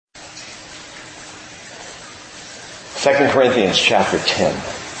2 Corinthians chapter 10.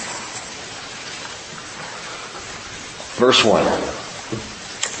 Verse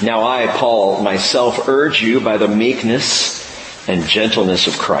 1. Now I, Paul, myself urge you by the meekness and gentleness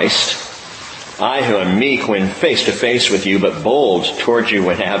of Christ. I who am meek when face to face with you, but bold toward you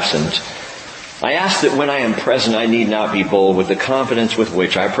when absent. I ask that when I am present I need not be bold with the confidence with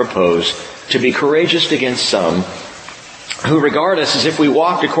which I propose to be courageous against some who regard us as if we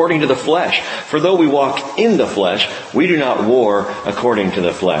walked according to the flesh. For though we walk in the flesh, we do not war according to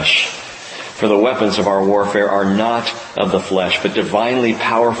the flesh. For the weapons of our warfare are not of the flesh, but divinely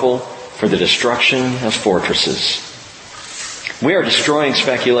powerful for the destruction of fortresses. We are destroying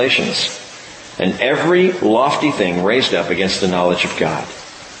speculations and every lofty thing raised up against the knowledge of God.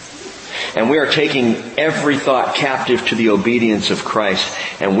 And we are taking every thought captive to the obedience of Christ,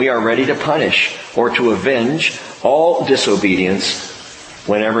 and we are ready to punish or to avenge all disobedience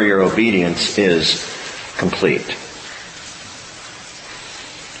whenever your obedience is complete.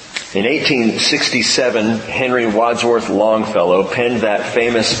 In 1867, Henry Wadsworth Longfellow penned that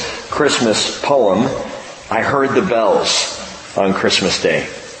famous Christmas poem, I Heard the Bells on Christmas Day.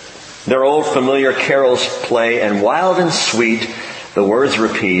 Their old familiar carols play, and wild and sweet the words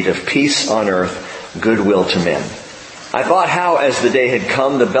repeat of peace on earth, goodwill to men. I thought how, as the day had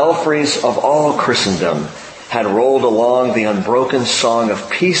come, the belfries of all Christendom had rolled along the unbroken song of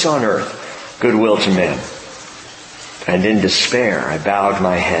peace on earth, goodwill to men. And in despair I bowed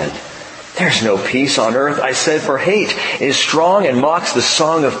my head. There's no peace on earth, I said, for hate is strong and mocks the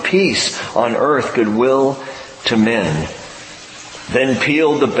song of peace on earth, goodwill to men. Then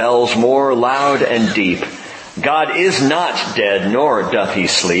pealed the bells more loud and deep. God is not dead, nor doth he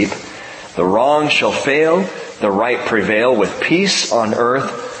sleep. The wrong shall fail, the right prevail, with peace on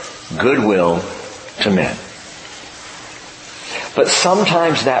earth, goodwill to men. But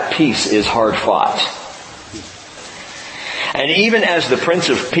sometimes that peace is hard fought. And even as the Prince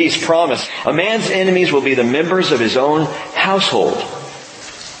of Peace promised, a man's enemies will be the members of his own household.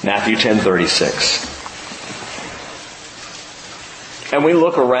 Matthew 10:36. And we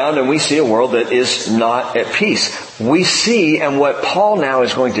look around and we see a world that is not at peace. We see, and what Paul now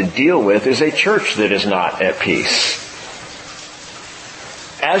is going to deal with, is a church that is not at peace.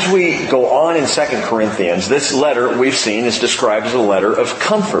 As we go on in 2 Corinthians, this letter we've seen is described as a letter of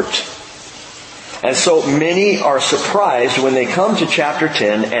comfort. And so many are surprised when they come to chapter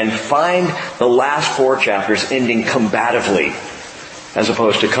 10 and find the last 4 chapters ending combatively as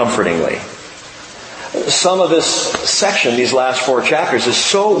opposed to comfortingly. Some of this section, these last 4 chapters, is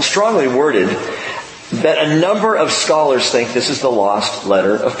so strongly worded that a number of scholars think this is the lost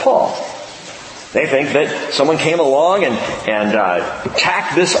letter of Paul. They think that someone came along and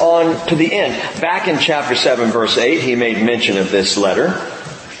tacked this on to the end. Back in chapter 7, verse 8, he made mention of this letter.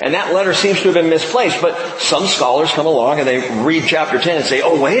 And that letter seems to have been misplaced. But some scholars come along and they read chapter 10 and say,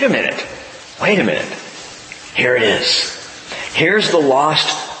 oh, wait a minute. Here it is. Here's the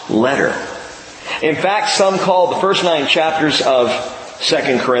lost letter. In fact, some call the first 9 chapters of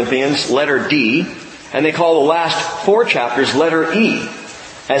 2 Corinthians letter D, and they call the last 4 chapters letter E,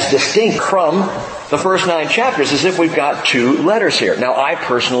 as distinct from the first 9 chapters, as if we've got 2 letters here. Now, I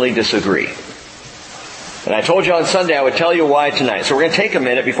personally disagree. And I told you on Sunday I would tell you why tonight. So we're going to take a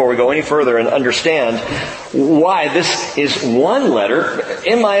minute before we go any further and understand why this is one letter,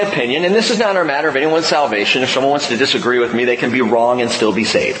 in my opinion, and this is not a matter of anyone's salvation. If someone wants to disagree with me, they can be wrong and still be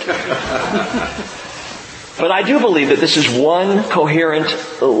saved. But I do believe that this is one coherent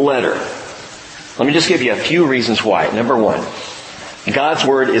letter. Let me just give you a few reasons why. Number 1, God's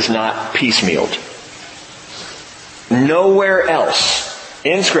Word is not piecemealed. Nowhere else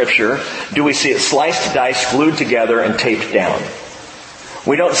in Scripture do we see it sliced, diced, glued together, and taped down.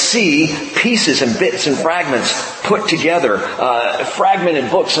 We don't see pieces and bits and fragments put together, fragmented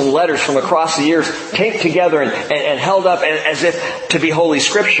books and letters from across the years, taped together and held up as if to be Holy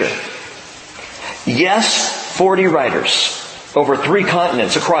Scripture. Yes, 40 writers over 3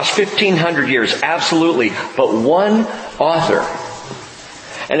 continents across 1,500 years, absolutely, but one author.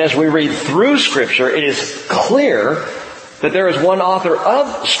 And as we read through Scripture, it is clear that there is one author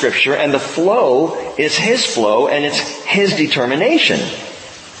of Scripture, and the flow is His flow, and it's His determination.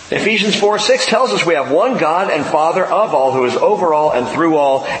 Ephesians 4:6 tells us we have one God and Father of all, who is over all and through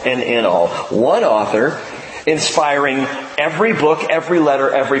all and in all. One author inspiring every book, every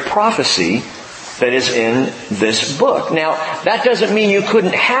letter, every prophecy that is in this book. Now, that doesn't mean you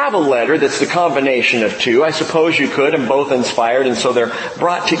couldn't have a letter that's the combination of 2. I suppose you could, and both inspired, and so they're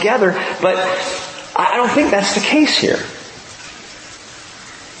brought together. But I don't think that's the case here.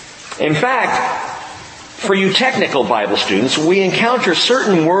 In fact, for you technical Bible students, we encounter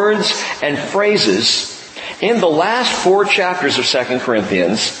certain words and phrases in the last 4 chapters of 2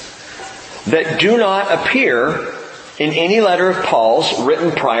 Corinthians that do not appear in any letter of Paul's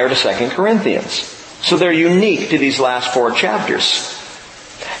written prior to 2 Corinthians. So they're unique to these last 4 chapters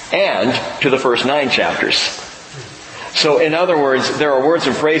and to the first 9 chapters. So in other words, there are words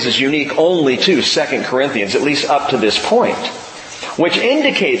and phrases unique only to 2 Corinthians, at least up to this point, which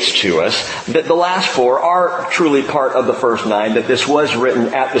indicates to us that the last 4 are truly part of the first 9, that this was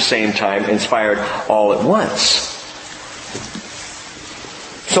written at the same time, inspired all at once.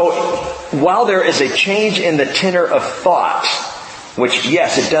 So while there is a change in the tenor of thought, which,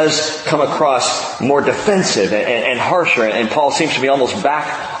 yes, it does come across more defensive and harsher, and Paul seems to be almost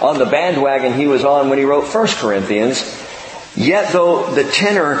back on the bandwagon he was on when he wrote 1 Corinthians, yet though the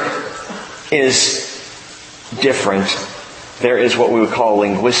tenor is different, there is what we would call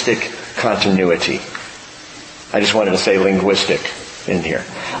linguistic continuity. I just wanted to say linguistic in here.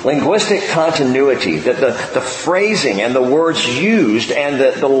 Linguistic continuity, that the phrasing and the words used and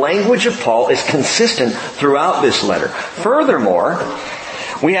the language of Paul is consistent throughout this letter. Furthermore,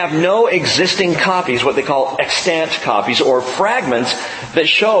 we have no existing copies, what they call extant copies or fragments, that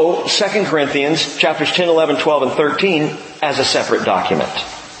show 2 Corinthians chapters 10, 11, 12, and 13 as a separate document,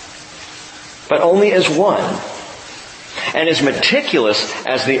 but only as one. And as meticulous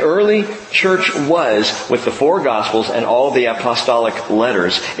as the early church was with the 4 Gospels and all the apostolic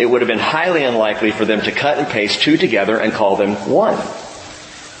letters, it would have been highly unlikely for them to cut and paste 2 together and call them one.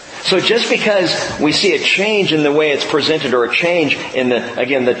 So just because we see a change in the way it's presented or a change in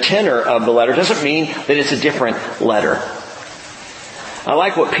the tenor of the letter doesn't mean that it's a different letter. I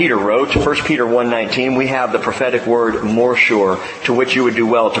like what Peter wrote. 1 Peter 1:19, we have the prophetic word more sure, to which you would do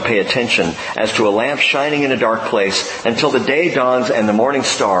well to pay attention, as to a lamp shining in a dark place, until the day dawns and the morning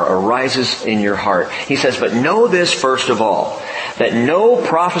star arises in your heart. He says, but know this first of all, that no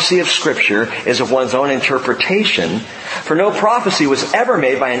prophecy of Scripture is of one's own interpretation, for no prophecy was ever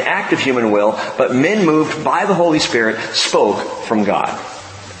made by an act of human will, but men moved by the Holy Spirit spoke from God.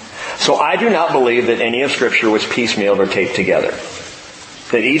 So I do not believe that any of Scripture was piecemealed or taped together.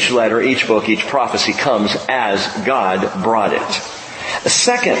 That each letter, each book, each prophecy comes as God brought it.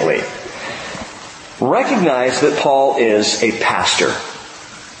 Secondly, recognize that Paul is a pastor.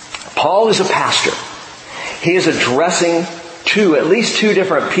 Paul is a pastor. He is addressing at least two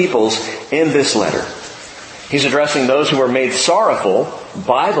different peoples in this letter. He's addressing those who were made sorrowful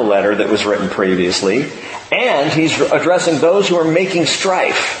by the letter that was written previously, and he's addressing those who are making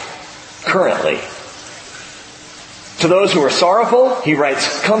strife currently. To those who are sorrowful, he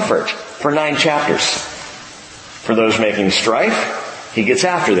writes comfort for 9 chapters. For those making strife, he gets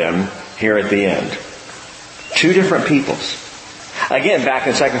after them here at the end. 2 different peoples. Again, back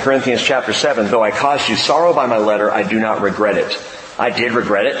in 2 Corinthians chapter 7, though I caused you sorrow by my letter, I do not regret it. I did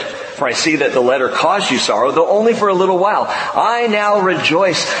regret it, for I see that the letter caused you sorrow, though only for a little while. I now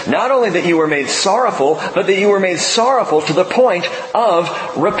rejoice, not only that you were made sorrowful, but that you were made sorrowful to the point of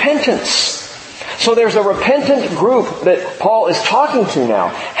repentance. So there's a repentant group that Paul is talking to now.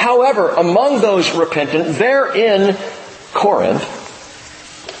 However, among those repentant, there in Corinth,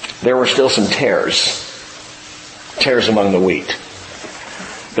 there were still some tares among the wheat.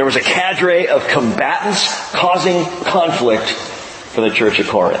 There was a cadre of combatants causing conflict for the church at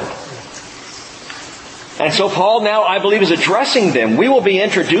Corinth. And so Paul now, I believe, is addressing them. We will be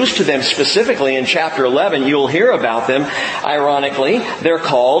introduced to them specifically in chapter 11. You'll hear about them. Ironically, they're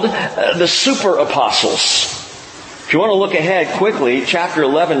called the super apostles. If you want to look ahead quickly, chapter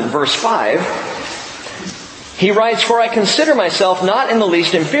 11, verse 5, he writes, for I consider myself not in the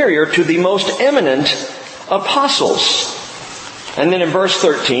least inferior to the most eminent apostles. And then in verse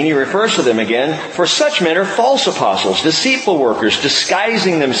 13, he refers to them again. For such men are false apostles, deceitful workers,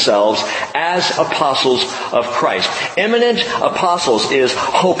 disguising themselves as apostles of Christ. Eminent apostles is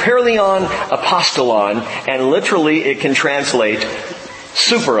hoperlion apostolon, and literally it can translate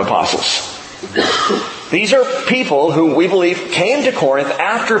super apostles. These are people who we believe came to Corinth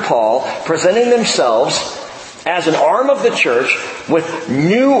after Paul, presenting themselves as an arm of the church with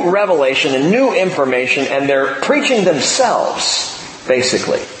new revelation and new information, and they're preaching themselves,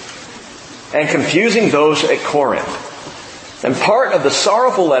 basically, and confusing those at Corinth. And part of the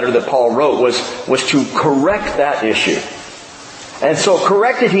sorrowful letter that Paul wrote was to correct that issue. And so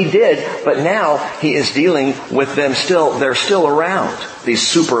correct it he did, but now he is dealing with them still. They're still around, these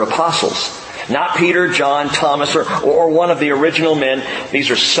super apostles. Not Peter, John, Thomas, or one of the original men. These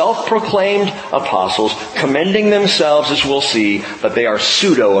are self-proclaimed apostles, commending themselves, as we'll see, but they are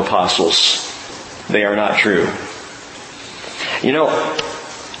pseudo-apostles. They are not true. You know,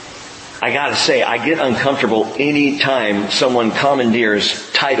 I gotta say, I get uncomfortable any time someone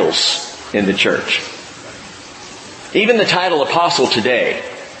commandeers titles in the church. Even the title apostle today.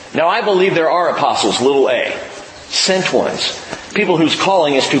 Now I believe there are apostles, little a, sent ones. People whose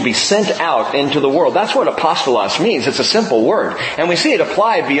calling is to be sent out into the world. That's what apostolos means. It's a simple word. And we see it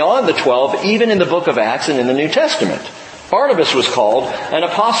applied beyond the 12, even in the book of Acts and in the New Testament. Barnabas was called an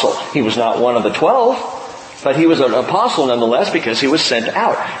apostle. He was not one of the 12, but he was an apostle nonetheless because he was sent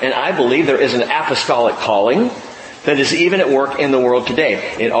out. And I believe there is an apostolic calling that is even at work in the world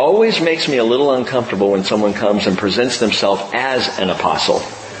today. It always makes me a little uncomfortable when someone comes and presents themselves as an apostle.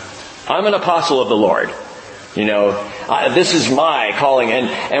 I'm an apostle of the Lord. This is my calling.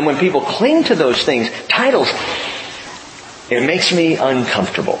 And when people cling to those things, titles, it makes me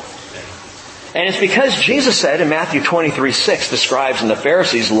uncomfortable. And it's because Jesus said in Matthew 23:6, the scribes and the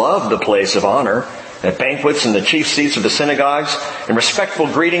Pharisees loved the place of honor at banquets and the chief seats of the synagogues, and respectful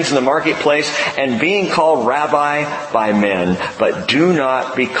greetings in the marketplace, and being called rabbi by men. But do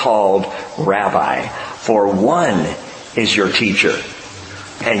not be called rabbi, for one is your teacher,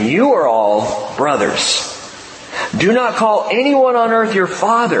 and you are all brothers. Do not call anyone on earth your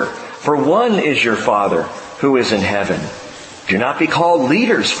father, for one is your Father who is in heaven. Do not be called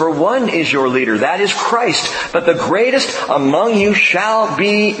leaders, for one is your leader, that is Christ. But the greatest among you shall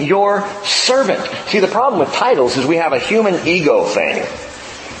be your servant. See, the problem with titles is we have a human ego thing.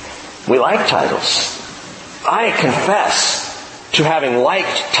 We like titles. I confess to having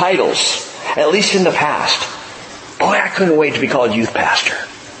liked titles, at least in the past. Boy, I couldn't wait to be called youth pastor.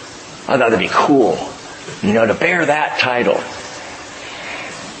 I thought it'd be cool, to bear that title.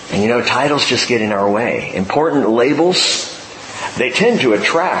 And titles just get in our way. Important labels, they tend to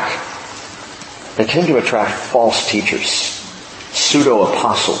attract false teachers,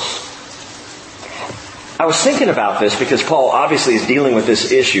 pseudo-apostles. I was thinking about this because Paul obviously is dealing with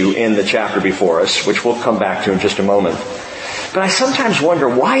this issue in the chapter before us, which we'll come back to in just a moment. But I sometimes wonder,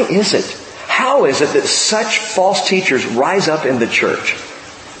 why is it? How is it that such false teachers rise up in the church?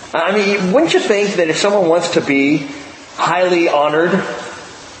 I mean, wouldn't you think that if someone wants to be highly honored,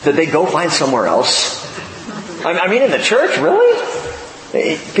 that they go find somewhere else? I mean, in the church, really?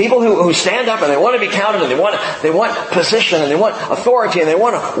 People who stand up and they want to be counted and they want position and they want authority and they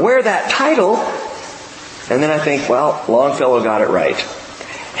want to wear that title. And then I think, well, Longfellow got it right.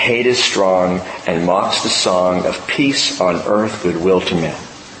 Hate is strong and mocks the song of peace on earth, goodwill to men.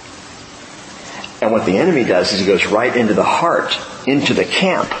 And what the enemy does is he goes right into the heart, into the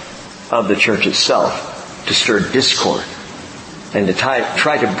camp of the church itself to stir discord and to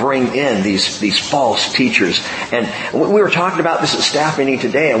try to bring in these false teachers. And we were talking about this at staff meeting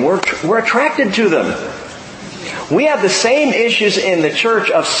today, and we're attracted to them. We have the same issues in the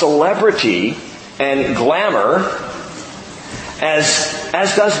church of celebrity and glamour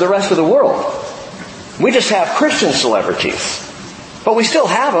as does the rest of the world. We just have Christian celebrities, but we still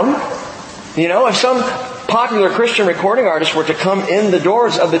have them. If some popular Christian recording artist were to come in the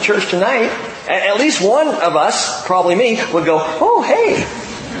doors of the church tonight, at least one of us, probably me, would go, oh, hey.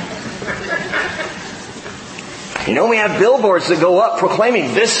 We have billboards that go up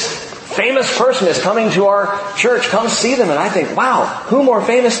proclaiming this famous person is coming to our church. Come see them. And I think, wow, who more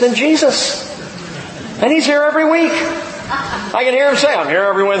famous than Jesus? And He's here every week. I can hear Him say, I'm here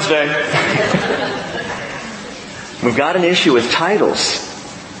every Wednesday. We've got an issue with titles.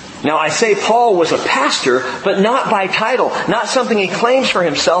 Now I say Paul was a pastor, but not by title, not something he claims for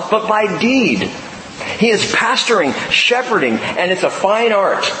himself, but by deed. He is pastoring, shepherding, and it's a fine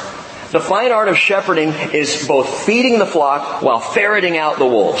art. The fine art of shepherding is both feeding the flock while ferreting out the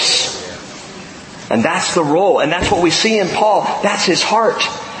wolves. And that's the role, and that's what we see in Paul. That's his heart.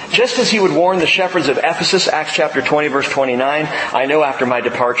 Just as he would warn the shepherds of Ephesus, Acts chapter 20, verse 29, I know after my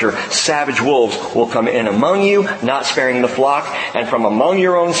departure, savage wolves will come in among you, not sparing the flock, and from among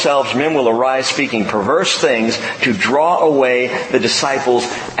your own selves men will arise speaking perverse things to draw away the disciples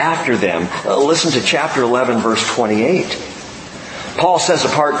after them. Listen to chapter 11, verse 28. Paul says,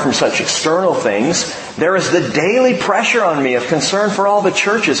 apart from such external things, there is the daily pressure on me of concern for all the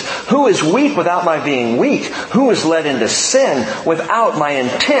churches. Who is weak without my being weak? Who is led into sin without my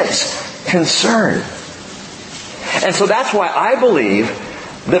intense concern? And so that's why I believe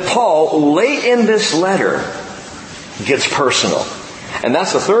that Paul, late in this letter, gets personal. And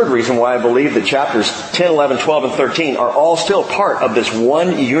that's the third reason why I believe that chapters 10, 11, 12, and 13 are all still part of this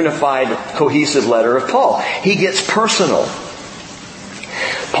one unified, cohesive letter of Paul. He gets personal.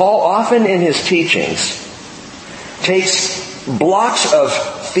 Paul often in his teachings takes blocks of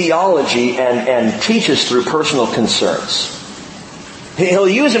theology and teaches through personal concerns. He'll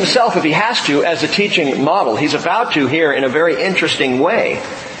use himself, if he has to, as a teaching model. He's about to here in a very interesting way.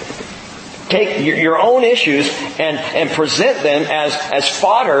 take your own issues and present them as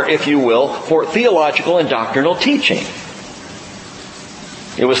fodder, if you will, for theological and doctrinal teaching.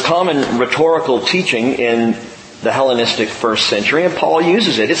 It was common rhetorical teaching in the Hellenistic first century, and Paul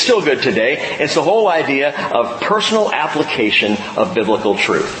uses it. It's still good today. It's the whole idea of personal application of biblical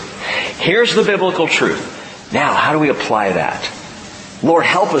truth. Here's the biblical truth. Now, how do we apply that? Lord,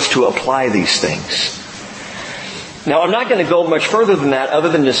 help us to apply these things. Now, I'm not going to go much further than that other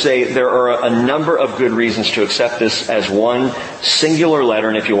than to say there are a number of good reasons to accept this as one singular letter.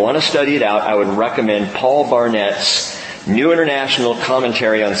 And if you want to study it out, I would recommend Paul Barnett's New International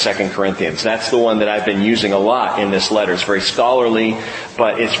Commentary on 2 Corinthians. That's the one that I've been using a lot in this letter. It's very scholarly,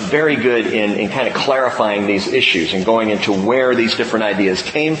 but it's very good in kind of clarifying these issues and going into where these different ideas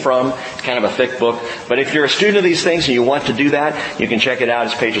came from. It's kind of a thick book. But if you're a student of these things and you want to do that, you can check it out.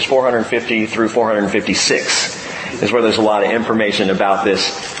 It's pages 450 through 456. Is where there's a lot of information about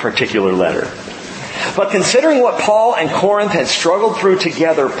this particular letter. But considering what Paul and Corinth had struggled through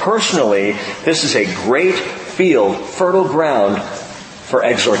together personally, this is a great field, fertile ground for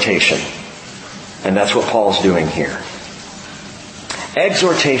exhortation. And that's what Paul's doing here.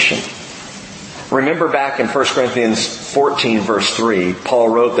 Exhortation. Remember back in 1 Corinthians 14 verse 3, Paul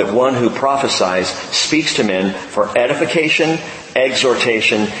wrote that one who prophesies speaks to men for edification,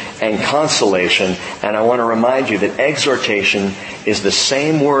 exhortation, and consolation. And I want to remind you that exhortation is the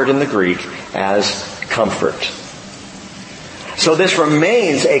same word in the Greek as comfort. So this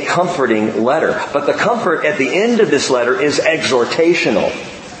remains a comforting letter. But the comfort at the end of this letter is exhortational.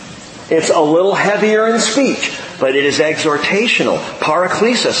 It's a little heavier in speech, but it is exhortational.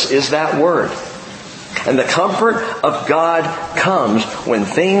 Paraklesis is that word. And the comfort of God comes when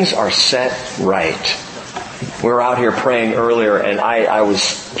things are set right. We were out here praying earlier, and I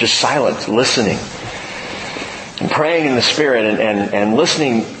was just silent, listening. And praying in the Spirit and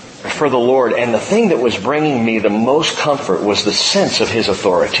listening for the Lord. And the thing that was bringing me the most comfort was the sense of His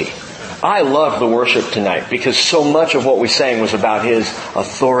authority. I loved the worship tonight because so much of what we sang was about His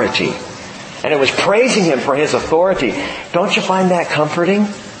authority. And it was praising Him for His authority. Don't you find that comforting?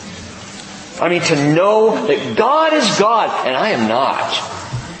 I mean, to know that God is God and I am not.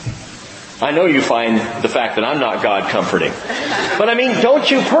 I know you find the fact that I'm not God comforting. But I mean,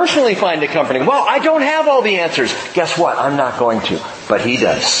 don't you personally find it comforting? Well, I don't have all the answers. Guess what? I'm not going to. But He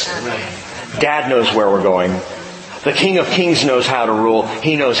does. Dad knows where we're going. The King of Kings knows how to rule.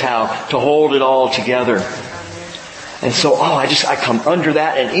 He knows how to hold it all together. And so, I come under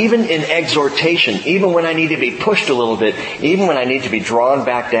that. And even in exhortation, even when I need to be pushed a little bit, even when I need to be drawn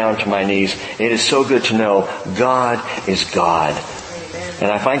back down to my knees, it is so good to know God is God.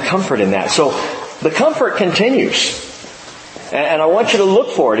 And I find comfort in that. So the comfort continues. And I want you to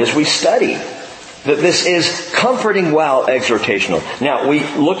look for it as we study that this is comforting while exhortational. Now, we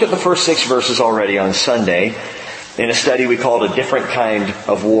looked at the first 6 verses already on Sunday in a study we called A Different Kind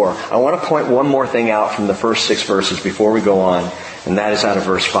of War. I want to point one more thing out from the first 6 verses before we go on, and that is out of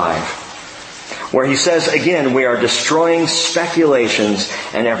verse 5. Where he says, again, we are destroying speculations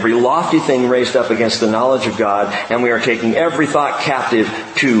and every lofty thing raised up against the knowledge of God, and we are taking every thought captive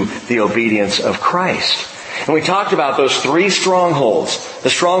to the obedience of Christ. And we talked about those 3 strongholds. The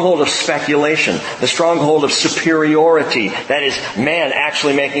stronghold of speculation, the stronghold of superiority, that is, man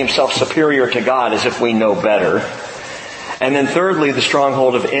actually making himself superior to God as if we know better. And then thirdly, the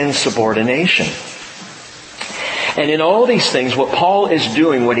stronghold of insubordination. And in all these things, what Paul is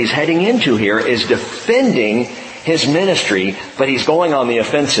doing, what he's heading into here, is defending his ministry, but he's going on the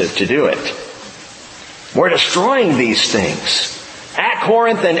offensive to do it. We're destroying these things. At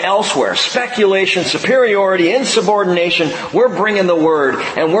Corinth and elsewhere, speculation, superiority, insubordination, we're bringing the Word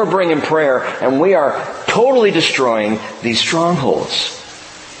and we're bringing prayer, and we are totally destroying these strongholds.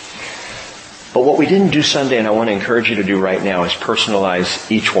 But what we didn't do Sunday, and I want to encourage you to do right now, is personalize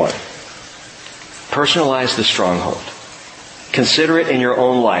each one. Personalize the stronghold. Consider it in your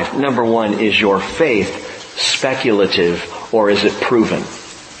own life. Number 1, is your faith speculative or is it proven?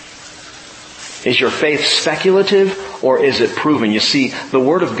 Is your faith speculative or is it proven? You see, the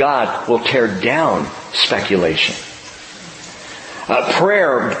Word of God will tear down speculation.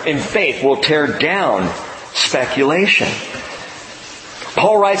 Prayer in faith will tear down speculation.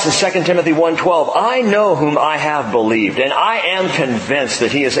 Paul writes in 2 Timothy 1:12, I know whom I have believed, and I am convinced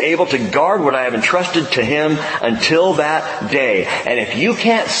that He is able to guard what I have entrusted to Him until that day. And if you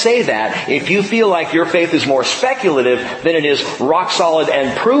can't say that, if you feel like your faith is more speculative than it is rock solid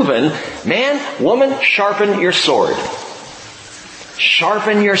and proven, man, woman, sharpen your sword.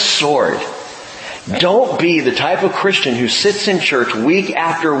 Sharpen your sword. Don't be the type of Christian who sits in church week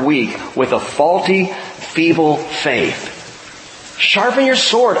after week with a faulty, feeble faith. Sharpen your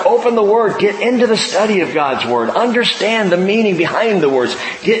sword. Open the Word. Get into the study of God's Word. Understand the meaning behind the words.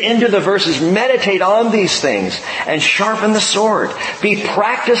 Get into the verses. Meditate on these things. And sharpen the sword. Be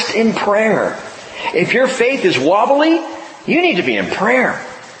practiced in prayer. If your faith is wobbly, you need to be in prayer.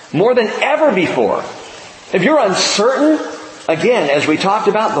 More than ever before. If you're uncertain, again, as we talked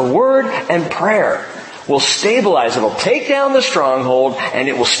about, the Word and prayer will stabilize. It will take down the stronghold and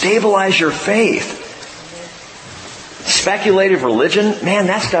it will stabilize your faith. Speculative religion, man,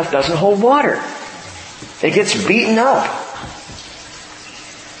 that stuff doesn't hold water. It gets beaten up.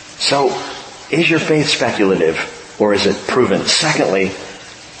 So, is your faith speculative or is it proven? Secondly,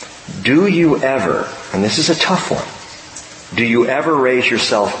 do you ever, and this is a tough one, do you ever raise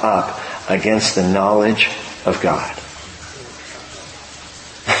yourself up against the knowledge of God?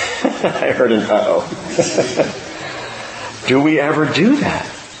 I heard an uh-oh. Do we ever do that?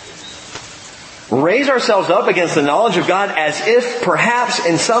 Raise ourselves up against the knowledge of God as if perhaps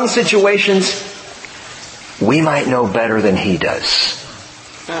in some situations we might know better than He does.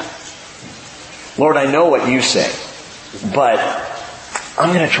 Lord, I know what you say, but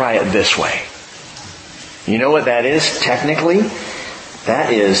I'm going to try it this way. You know what that is? Technically,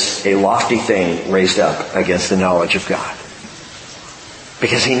 that is a lofty thing raised up against the knowledge of God.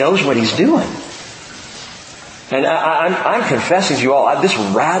 Because He knows what He's doing. And I'm confessing to you all, this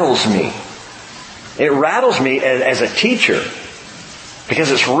rattles me. It rattles me as a teacher.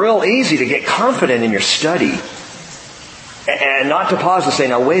 Because it's real easy to get confident in your study. And not to pause and say,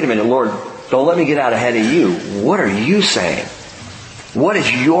 now wait a minute, Lord, don't let me get out ahead of you. What are you saying? What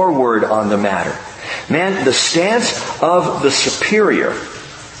is your word on the matter? Man, the stance of the superior,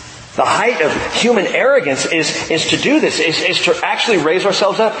 the height of human arrogance is to do this, is to actually raise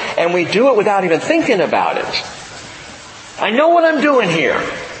ourselves up, and we do it without even thinking about it. I know what I'm doing here.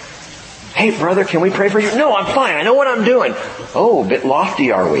 Hey, brother, can we pray for you? No, I'm fine. I know what I'm doing. Oh, a bit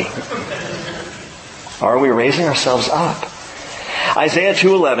lofty are we? Are we raising ourselves up? Isaiah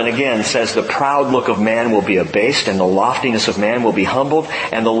 2:11 again says, the proud look of man will be abased, and the loftiness of man will be humbled,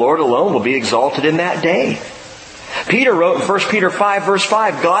 and the Lord alone will be exalted in that day. Peter wrote in 1 Peter 5 verse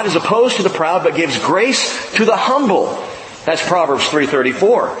 5, God is opposed to the proud, but gives grace to the humble. That's Proverbs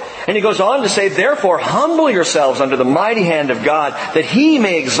 3:34. And he goes on to say, therefore humble yourselves under the mighty hand of God, that He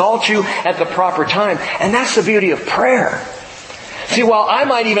may exalt you at the proper time. And that's the beauty of prayer. See, while I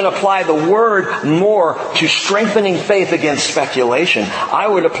might even apply the Word more to strengthening faith against speculation, I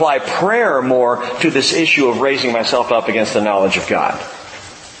would apply prayer more to this issue of raising myself up against the knowledge of God.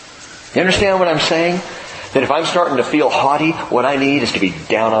 You understand what I'm saying? That if I'm starting to feel haughty, what I need is to be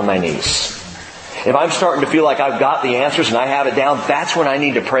down on my knees. If I'm starting to feel like I've got the answers and I have it down, that's when I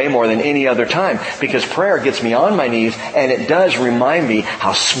need to pray more than any other time. Because prayer gets me on my knees and it does remind me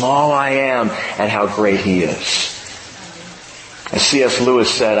how small I am and how great He is. As C.S.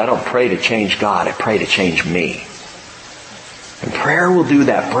 Lewis said, I don't pray to change God, I pray to change me. And prayer will do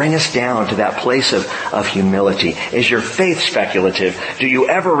that, bring us down to that place of humility. Is your faith speculative? Do you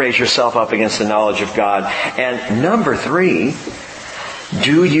ever raise yourself up against the knowledge of God? And number 3,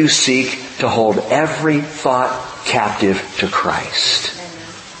 do you seek to hold every thought captive to Christ?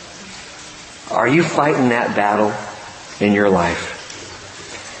 Are you fighting that battle in your life?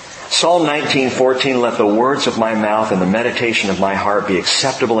 Psalm 19:14, let the words of my mouth and the meditation of my heart be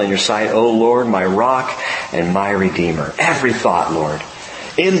acceptable in your sight, O Lord, my rock and my redeemer. Every thought, Lord.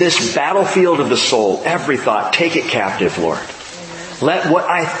 In this battlefield of the soul, every thought, take it captive, Lord. Let what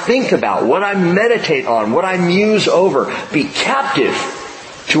I think about, what I meditate on, what I muse over, be captive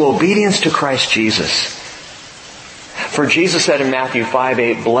to obedience to Christ Jesus. For Jesus said in Matthew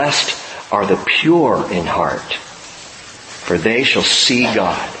 5:8, blessed are the pure in heart, for they shall see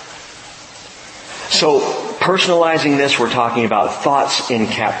God. So, personalizing this, we're talking about thoughts in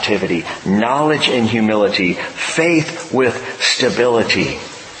captivity, knowledge in humility, faith with stability.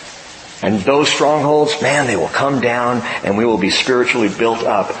 And those strongholds, man, they will come down and we will be spiritually built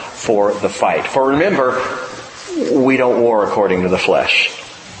up for the fight. For remember, we don't war according to the flesh.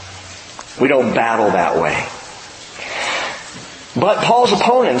 We don't battle that way. But Paul's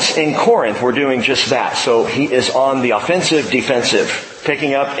opponents in Corinth were doing just that. So he is on the offensive, defensive.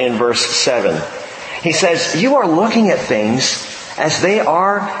 Picking up in verse 7. He says, you are looking at things as they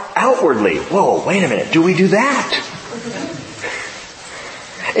are outwardly. Whoa, wait a minute. Do we do that?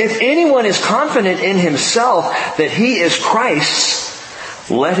 If anyone is confident in himself that he is Christ's,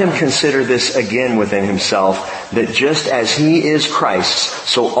 let him consider this again within himself, that just as he is Christ's,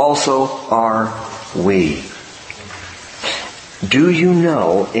 so also are we. Do you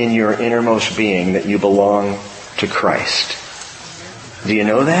know in your innermost being that you belong to Christ? Do you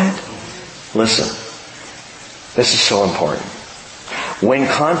know that? Listen, this is so important. when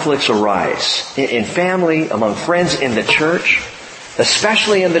conflicts arise, in family, among friends, in the church,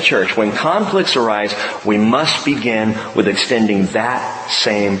 especially in the church, when conflicts arise, we must begin with extending that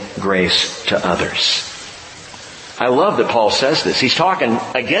same grace to others. I love that Paul says this. He's talking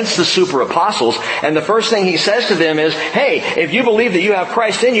against the super apostles, and the first thing he says to them is, hey, if you believe that you have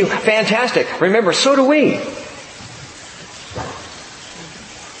Christ in you, fantastic. Remember, so do we.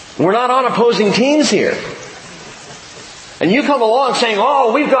 We're not on opposing teams here. And you come along saying,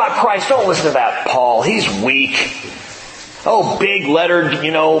 oh, we've got Christ. Don't listen to that Paul. He's weak. Oh, big lettered,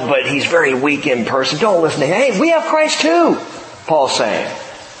 but he's very weak in person. Don't listen to him. Hey, we have Christ too, Paul's saying.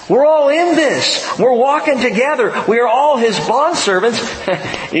 We're all in this. We're walking together. We are all His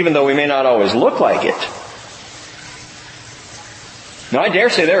bondservants, even though we may not always look like it. Now, I dare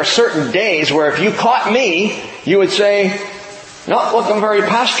say there are certain days where if you caught me, you would say, not looking very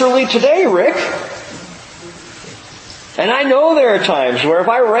pastorally today, Rick. And I know there are times where if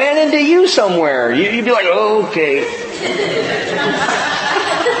I ran into you somewhere, you'd be like, okay.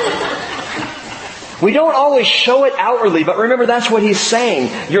 We don't always show it outwardly, but remember that's what he's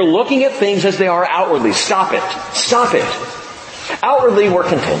saying. You're looking at things as they are outwardly. Stop it. Stop it. Outwardly we're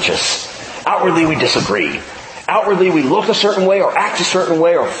contentious. Outwardly we disagree. Outwardly we look a certain way or act a certain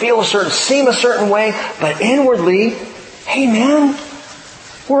way or seem a certain way. But inwardly, hey man,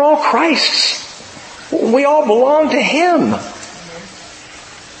 we're all Christ's. We all belong to Him.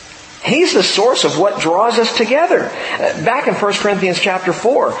 He's the source of what draws us together. Back in 1 Corinthians chapter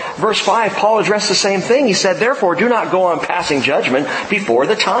 4, verse 5, Paul addressed the same thing. He said, therefore, do not go on passing judgment before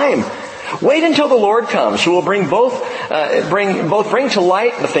the time. Wait until the Lord comes, who will bring to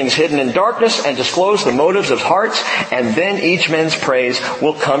light the things hidden in darkness and disclose the motives of hearts, and then each man's praise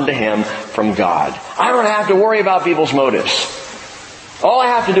will come to him from God. I don't have to worry about people's motives. All I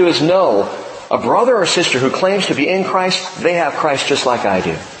have to do is know a brother or sister who claims to be in Christ, they have Christ just like I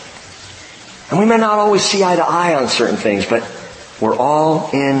do. And we may not always see eye to eye on certain things, but we're all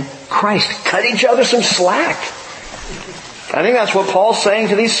in Christ. Cut each other some slack. I think that's what Paul's saying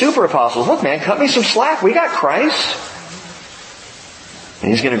to these super apostles. Look, man, cut me some slack. We got Christ.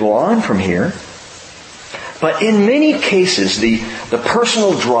 And he's going to go on from here. But in many cases, the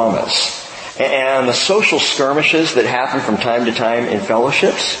personal dramas and the social skirmishes that happen from time to time in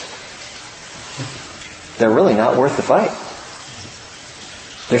fellowships, they're really not worth the fight.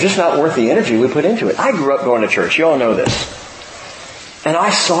 They're just not worth the energy we put into it. I grew up going to church. You all know this. And I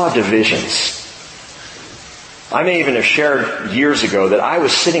saw divisions. I may even have shared years ago that I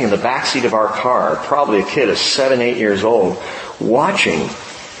was sitting in the backseat of our car, probably a kid of 7, 8 years old, watching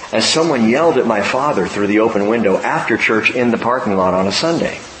as someone yelled at my father through the open window after church in the parking lot on a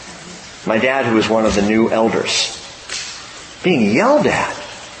Sunday. My dad, who was one of the new elders, being yelled at.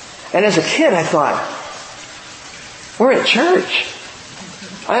 And as a kid, I thought, we're at church.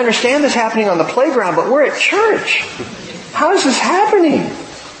 I understand this happening on the playground, but we're at church. How is this happening?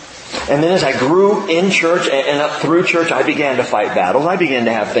 And then as I grew in church and up through church, I began to fight battles. I began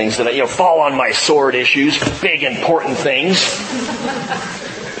to have things that, fall on my sword issues, big important things.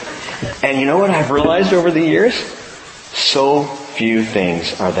 And you know what I've realized over the years? So few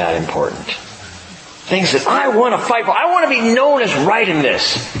things are that important. Things that I want to fight for. I want to be known as right in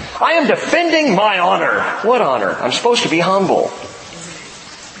this. I am defending my honor. What honor? I'm supposed to be humble.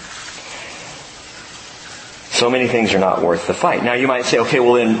 So many things are not worth the fight. Now you might say, okay,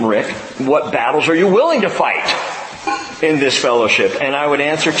 well then, Rick, what battles are you willing to fight in this fellowship? And I would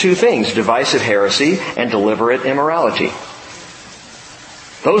answer two things: divisive heresy and deliberate immorality.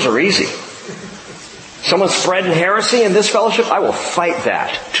 Those are easy. Someone's spreading heresy in this fellowship, I will fight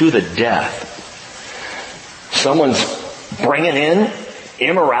that to the death. Someone's bringing in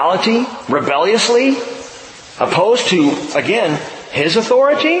immorality rebelliously, opposed to, again, his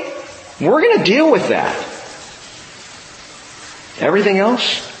authority, we're going to deal with that. Everything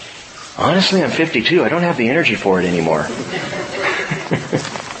else? Honestly, I'm 52. I don't have the energy for it anymore.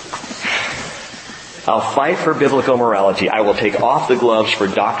 I'll fight for biblical morality. I will take off the gloves for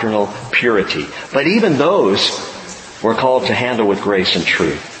doctrinal purity. But even those we're called to handle with grace and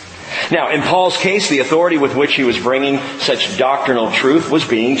truth. Now, in Paul's case, the authority with which he was bringing such doctrinal truth was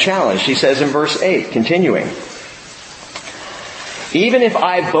being challenged. He says in verse 8, continuing, even if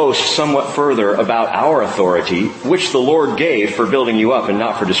I boast somewhat further about our authority, which the Lord gave for building you up and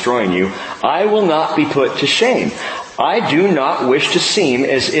not for destroying you, I will not be put to shame. I do not wish to seem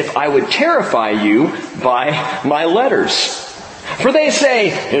as if I would terrify you by my letters. For they say,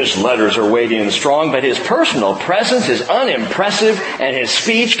 his letters are weighty and strong, but his personal presence is unimpressive and his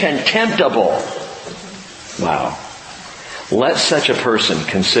speech contemptible. Wow. Let such a person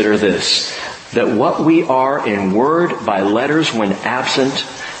consider this. that what we are in word by letters when absent,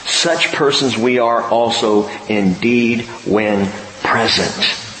 such persons we are also in deed when present.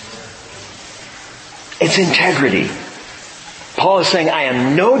 It's integrity. Paul is saying, I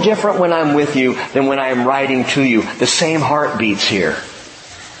am no different when I'm with you than when I am writing to you. The same heart beats here.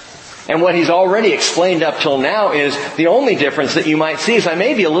 And what he's already explained up till now is the only difference that you might see is I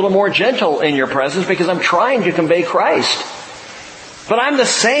may be a little more gentle in your presence because I'm trying to convey Christ. But I'm the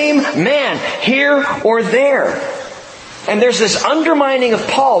same man, here or there. And there's this undermining of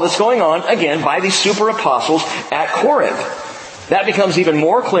Paul that's going on, again, by these super apostles at Corinth. That becomes even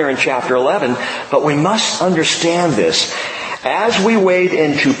more clear in chapter 11. But we must understand this. As we wade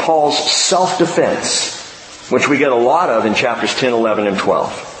into Paul's self-defense, which we get a lot of in chapters 10, 11, and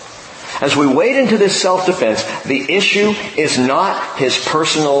 12. As we wade into this self-defense, the issue is not his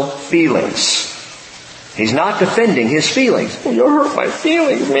personal feelings. He's not defending his feelings. You hurt my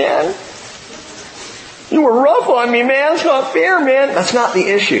feelings, man. You were rough on me, man. It's not fair, man. That's not the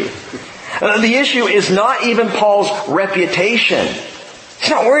issue. The issue is not even Paul's reputation. He's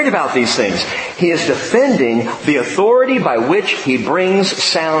not worried about these things. He is defending the authority by which he brings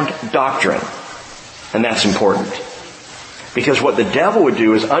sound doctrine. And that's important. Because what the devil would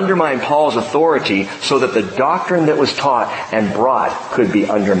do is undermine Paul's authority so that the doctrine that was taught and brought could be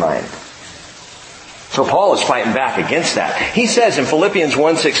undermined. So Paul is fighting back against that. He says in Philippians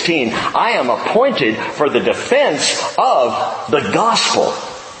 1:16, I am appointed for the defense of the gospel.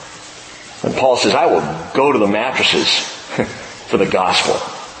 And Paul says, I will go to the mattresses for the gospel.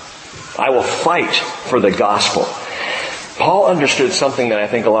 I will fight for the gospel. Paul understood something that I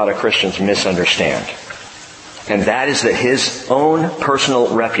think a lot of Christians misunderstand. And that is that his own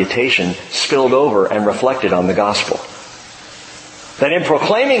personal reputation spilled over and reflected on the gospel. That in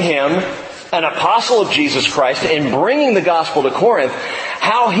proclaiming him an apostle of Jesus Christ, in bringing the gospel to Corinth,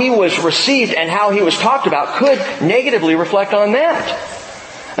 how he was received and how he was talked about could negatively reflect on that.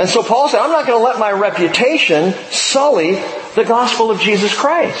 And so Paul said, I'm not going to let my reputation sully the gospel of Jesus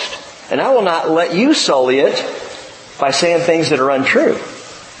Christ. And I will not let you sully it by saying things that are untrue.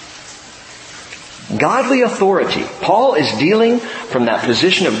 Godly authority. Paul is dealing from that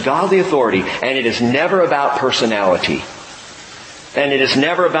position of godly authority, and it is never about personality. And it is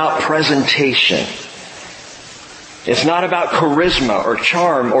never about presentation. It's not about charisma or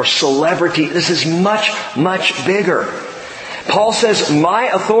charm or celebrity. This is much, much bigger. Paul says, my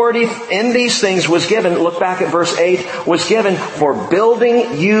authority in these things was given, look back at verse 8, was given for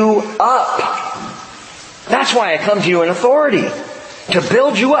building you up. That's why I come to you in authority. To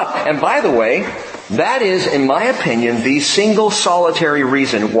build you up. And by the way, that is, in my opinion, the single solitary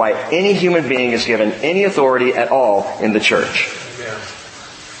reason why any human being is given any authority at all in the church.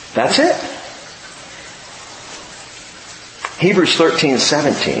 That's it. Hebrews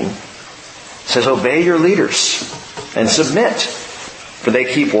 13:17 says, obey your leaders and submit, for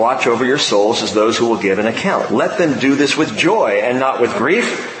they keep watch over your souls as those who will give an account. Let them do this with joy and not with grief,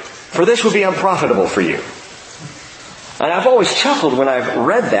 for this would be unprofitable for you. And I've always chuckled when I've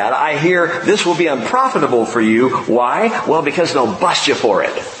read that. I hear, this will be unprofitable for you. Why? Well, because they'll bust you for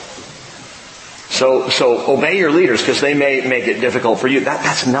it. So obey your leaders because they may make it difficult for you.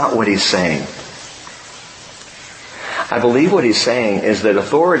 That's not what he's saying. I believe what he's saying is that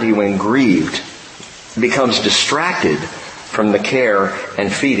authority, when grieved, becomes distracted from the care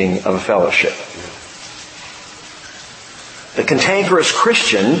and feeding of a fellowship. The cantankerous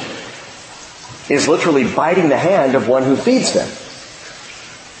Christian is literally biting the hand of one who feeds them.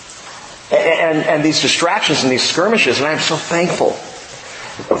 And these distractions and these skirmishes, and I'm so thankful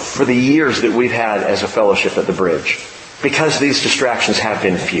for the years that we've had as a fellowship at the Bridge, because these distractions have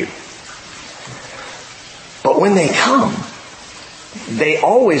been few. But when they come, they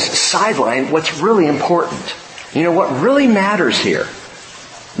always sideline what's really important. You know, what really matters here.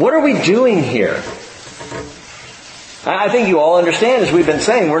 What are we doing here? I think you all understand, as we've been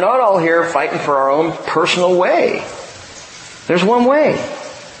saying, we're not all here fighting for our own personal way. There's one way,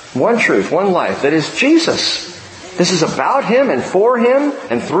 one truth, one life, that is Jesus. This is about Him and for Him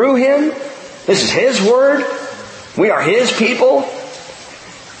and through Him. This is His Word. We are His people.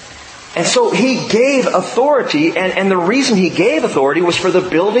 And so He gave authority, and the reason He gave authority was for the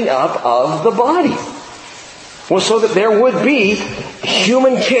building up of the body. Was so that there would be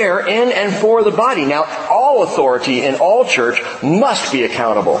human care in and for the body. Now, all authority in all church must be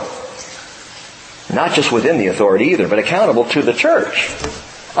accountable. Not just within the authority either, but accountable to the church.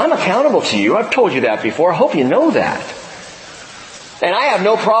 I'm accountable to you. I've told you that before. I hope you know that. And I have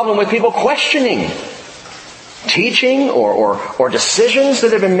no problem with people questioning teaching or decisions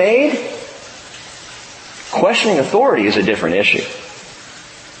that have been made. Questioning authority is a different issue.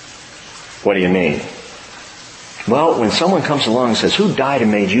 What do you mean? Well, when someone comes along and says, who died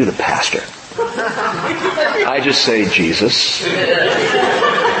and made you the pastor? I just say, Jesus.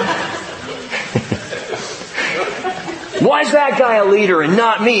 Why is that guy a leader and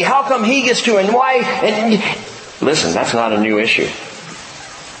not me? How come he gets to and why? And listen, that's not a new issue.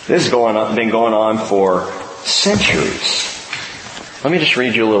 This has been going on for centuries. Let me just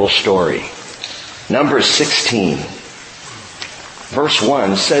read you a little story. Numbers 16. Verse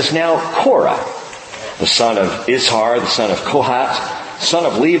 1 says, Now Korah, the son of Izhar, the son of Kohath, son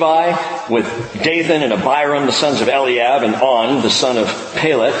of Levi, with Dathan and Abiram, the sons of Eliab, and On, the son of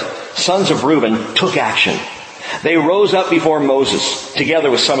Pelet, sons of Reuben, took action. They rose up before Moses, together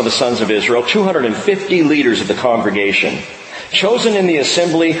with some of the sons of Israel, 250 leaders of the congregation, chosen in the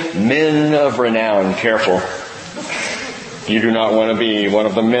assembly, men of renown. Careful. You do not want to be one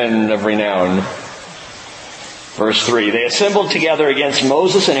of the men of renown. Verse 3, they assembled together against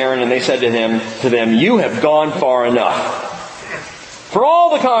Moses and Aaron, and they said to them, You have gone far enough. For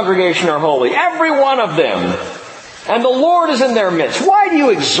all the congregation are holy, every one of them. And the Lord is in their midst. Why do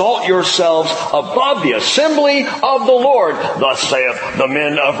you exalt yourselves above the assembly of the Lord? Thus saith the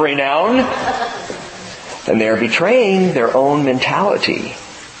men of renown. And they are betraying their own mentality.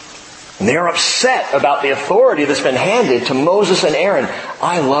 And they are upset about the authority that's been handed to Moses and Aaron.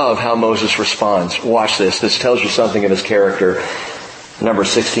 I love how Moses responds. Watch this. This tells you something of his character. Number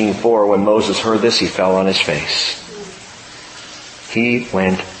 16:4, when Moses heard this, he fell on his face. He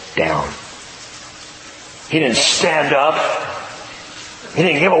went down. He didn't stand up. He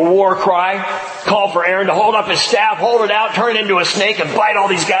didn't give a war cry, call for Aaron to hold up his staff, hold it out, turn it into a snake and bite all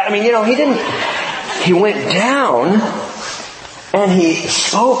these guys. I mean, he didn't. He went down and he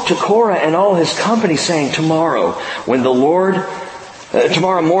spoke to Korah and all his company saying, tomorrow morning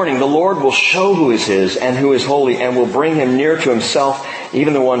the Lord will show who is his and who is holy and will bring him near to himself,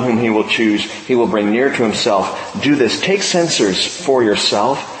 even the one whom he will choose. He will bring near to himself. Do this. Take censers for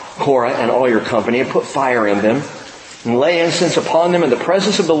yourself, Korah and all your company, and put fire in them, and lay incense upon them in the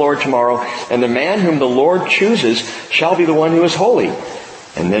presence of the Lord tomorrow, and the man whom the Lord chooses shall be the one who is holy.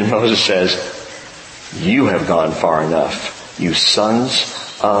 And then Moses says, You have gone far enough, you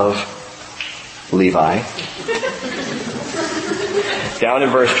sons of Levi. Down in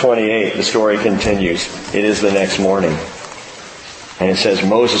verse 28, the story continues. It is the next morning. And it says,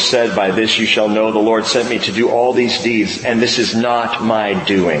 Moses said, By this you shall know the Lord sent me to do all these deeds, and this is not my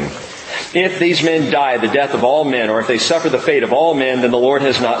doing. If these men die the death of all men, or if they suffer the fate of all men, then the Lord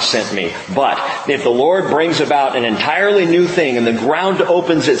has not sent me. But if the Lord brings about an entirely new thing, and the ground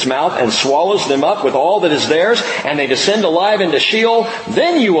opens its mouth and swallows them up with all that is theirs, and they descend alive into Sheol,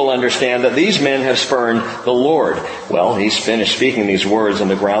 then you will understand that these men have spurned the Lord. Well, he's finished speaking these words,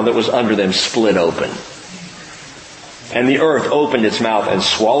 and the ground that was under them split open. And the earth opened its mouth and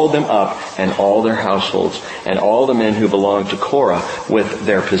swallowed them up and all their households and all the men who belonged to Korah with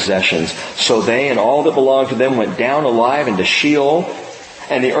their possessions. So they and all that belonged to them went down alive into Sheol,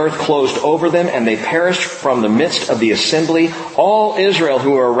 and the earth closed over them, and they perished from the midst of the assembly. All Israel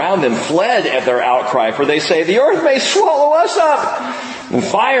who were around them fled at their outcry, for they say, The earth may swallow us up. And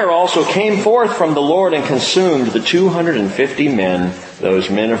fire also came forth from the Lord and consumed the 250 men, those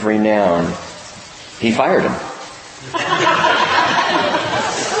men of renown. He fired them.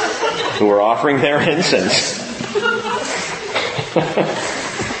 Who were offering their incense.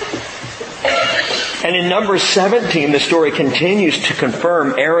 And in Numbers 17, the story continues to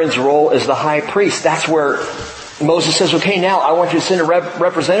confirm Aaron's role as the high priest. That's where Moses says, okay, now I want you to send a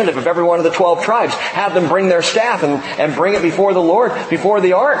representative of every one of the 12 tribes. Have them bring their staff and bring it before the Lord, before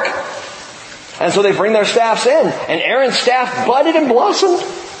the ark. And so they bring their staffs in. And Aaron's staff budded and blossomed.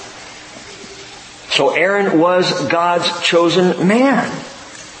 So Aaron was God's chosen man.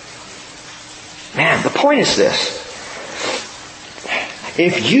 Man, the point is this.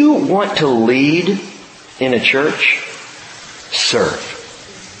 If you want to lead in a church, serve.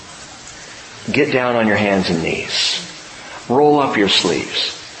 Get down on your hands and knees. Roll up your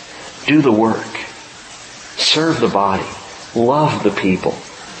sleeves. Do the work. Serve the body. Love the people.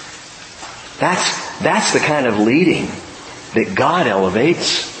 That's the kind of leading that God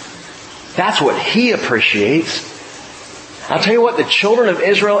elevates. That's what He appreciates. I'll tell you what, the children of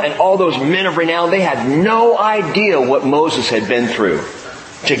Israel and all those men of renown, they had no idea what Moses had been through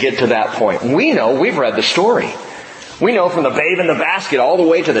to get to that point. We know, we've read the story. We know from the babe in the basket all the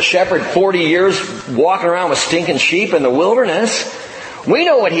way to the shepherd 40 years walking around with stinking sheep in the wilderness. We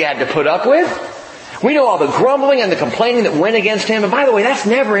know what he had to put up with. We know all the grumbling and the complaining that went against him. And by the way, that's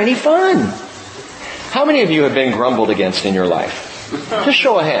never any fun. How many of you have been grumbled against in your life? Just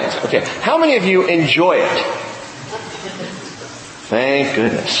show of hands. Okay. How many of you enjoy it? Thank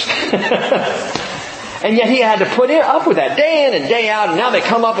goodness. And yet he had to put up with that day in and day out, and now they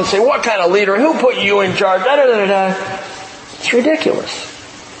come up and say, what kind of leader? Who put you in charge? Da, da, da, da. It's ridiculous.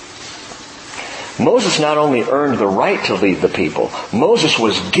 Moses not only earned the right to lead the people, Moses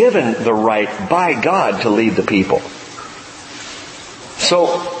was given the right by God to lead the people.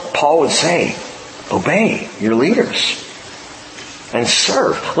 So Paul would say, obey your leaders and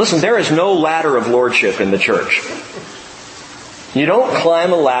serve. Listen, there is no ladder of lordship in the church. You don't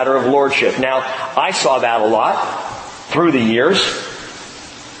climb a ladder of lordship. Now, I saw that a lot through the years.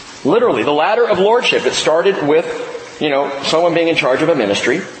 Literally, the ladder of lordship, it started with, someone being in charge of a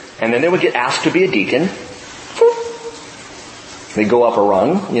ministry, and then they would get asked to be a deacon. They'd go up a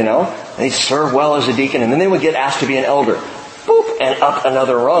rung, they'd serve well as a deacon, and then they would get asked to be an elder. Boop, and up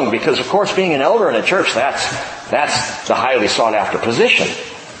another rung, because of course being an elder in a church, that's the highly sought after position.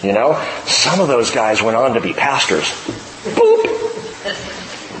 Some of those guys went on to be pastors. Boop!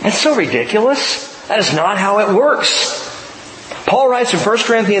 That's so ridiculous. That is not how it works. Paul writes in 1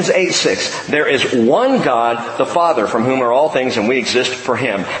 Corinthians 8:6, there is one God, the Father, from whom are all things, and we exist for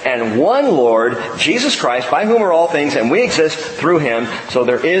Him. And one Lord, Jesus Christ, by whom are all things, and we exist through Him. So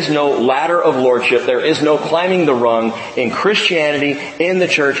there is no ladder of lordship. There is no climbing the rung in Christianity, in the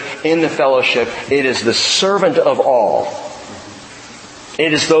church, in the fellowship. It is the servant of all.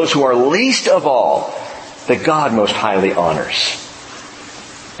 It is those who are least of all that God most highly honors.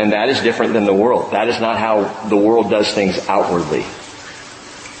 And that is different than the world. That is not how the world does things outwardly.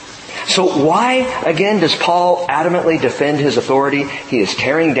 So why, again, does Paul adamantly defend his authority? He is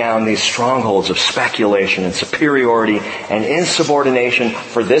tearing down these strongholds of speculation and superiority and insubordination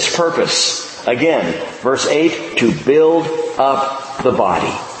for this purpose. Again, verse 8, to build up the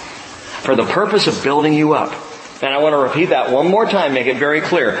body. For the purpose of building you up. And I want to repeat that one more time, make it very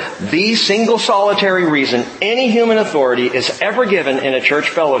clear. The single solitary reason any human authority is ever given in a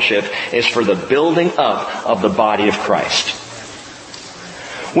church fellowship is for the building up of the body of Christ.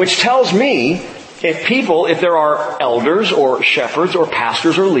 Which tells me, if there are elders or shepherds or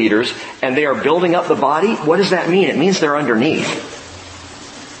pastors or leaders, and they are building up the body, what does that mean? It means they're underneath.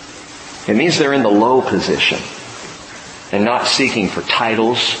 It means they're in the low position and not seeking for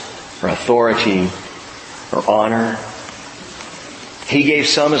titles or authority or honor. He gave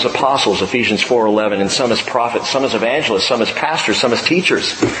some as apostles, Ephesians 4:11, and some as prophets, some as evangelists, some as pastors, some as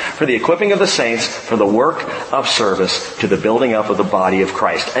teachers, for the equipping of the saints, for the work of service, to the building up of the body of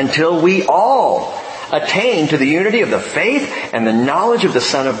Christ, until we all attain to the unity of the faith and the knowledge of the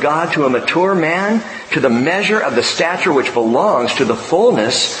Son of God, to a mature man, to the measure of the stature which belongs to the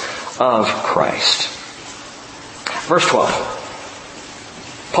fullness of Christ. Verse 12.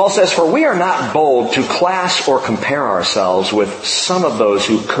 Paul says, for we are not bold to class or compare ourselves with some of those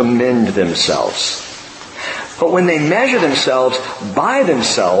who commend themselves. But when they measure themselves by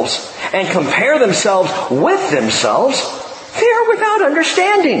themselves and compare themselves with themselves, they are without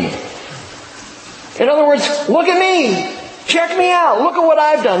understanding. In other words, look at me. Check me out. Look at what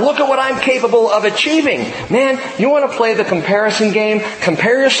I've done. Look at what I'm capable of achieving. Man, you want to play the comparison game?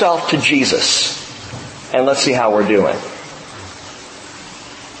 Compare yourself to Jesus. And let's see how we're doing.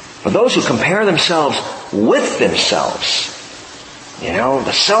 But those who compare themselves with themselves,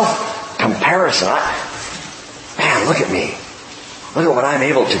 the self-comparison. Man, look at me. Look at what I'm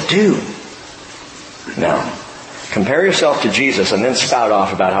able to do. No. Compare yourself to Jesus and then spout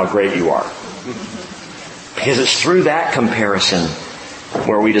off about how great you are. Because it's through that comparison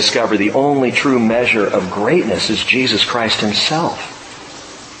where we discover the only true measure of greatness is Jesus Christ Himself.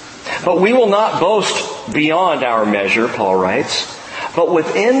 But we will not boast beyond our measure, Paul writes, but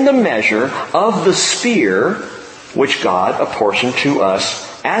within the measure of the sphere which God apportioned to us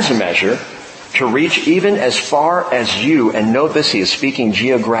as a measure to reach even as far as you, and note this, he is speaking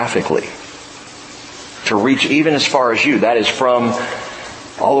geographically, to reach even as far as you, that is from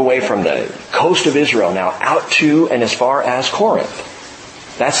all the way from the coast of Israel now out to and as far as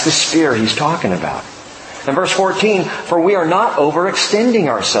Corinth. That's the sphere he's talking about. In verse 14, for we are not overextending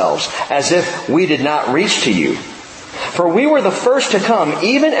ourselves as if we did not reach to you. For we were the first to come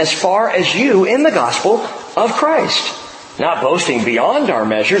even as far as you in the gospel of Christ. Not boasting beyond our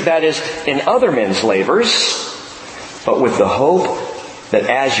measure, that is, in other men's labors, but with the hope that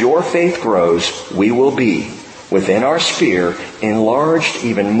as your faith grows, we will be, within our sphere, enlarged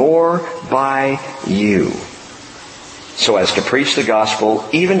even more by you, so as to preach the gospel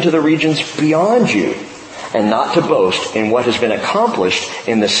even to the regions beyond you, and not to boast in what has been accomplished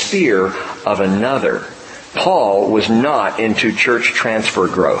in the sphere of another. Paul was not into church transfer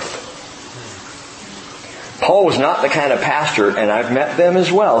growth. Paul was not the kind of pastor, and I've met them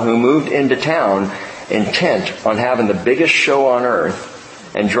as well, who moved into town intent on having the biggest show on earth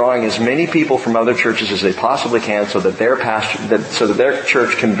and drawing as many people from other churches as they possibly can so that their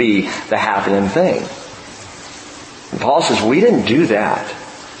church can be the happening thing. And Paul says, we didn't do that.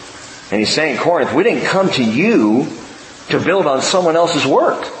 And he's saying, Corinth, we didn't come to you to build on someone else's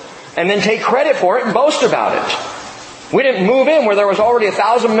work and then take credit for it and boast about it. We didn't move in where there was already a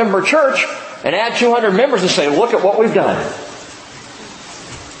 1,000-member church and add 200 members and say, look at what we've done.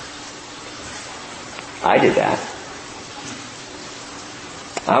 I did that.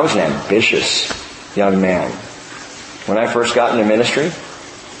 I was an ambitious young man. When I first got into ministry,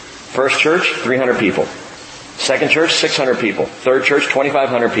 first church, 300 people. Second church, 600 people. Third church,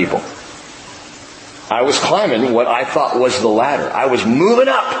 2,500 people. I was climbing what I thought was the ladder. I was moving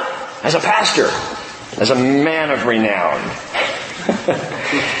up as a pastor, as a man of renown.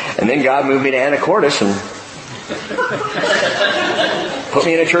 And then God moved me to Anacortes and put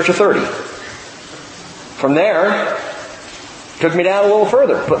me in a church of 30. From there, took me down a little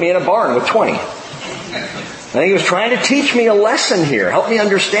further, put me in a barn with 20. I think He was trying to teach me a lesson here, help me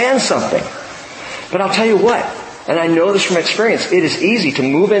understand something. But I'll tell you what, and I know this from experience, it is easy to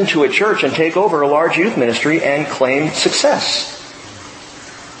move into a church and take over a large youth ministry and claim success.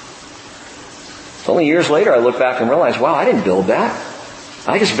 It's only years later I look back and realize, wow, I didn't build that.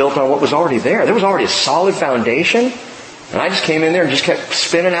 I just built on what was already there. There was already a solid foundation. And I just came in there and just kept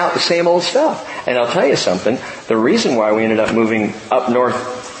spinning out the same old stuff. And I'll tell you something, the reason why we ended up moving up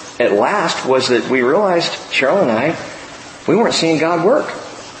north at last was that we realized, Cheryl and I, we weren't seeing God work.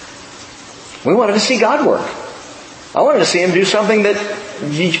 We wanted to see God work. I wanted to see Him do something that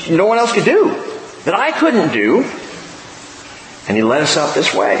no one else could do, that I couldn't do. And He led us up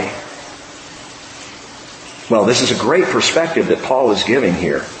this way. Well, this is a great perspective that Paul is giving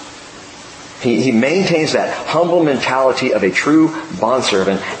here. He maintains that humble mentality of a true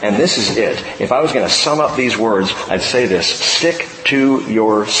bondservant, and this is it. If I was going to sum up these words, I'd say this: stick to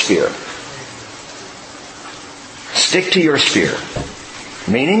your sphere. Stick to your sphere.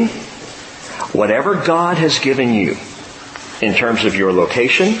 Meaning, whatever God has given you in terms of your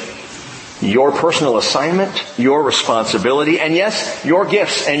location, your personal assignment, your responsibility, and yes, your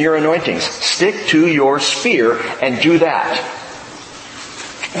gifts and your anointings. Stick to your sphere and do that.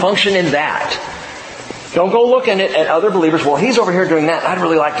 Function in that. Don't go looking at other believers. Well, he's over here doing that. I'd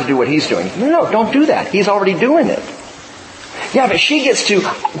really like to do what he's doing. No, don't do that. He's already doing it. Yeah, but she gets to,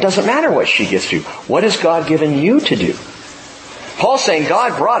 it doesn't matter what she gets to. What has God given you to do? Paul's saying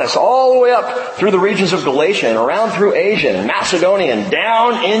God brought us all the way up through the regions of Galatia and around through Asia and Macedonia and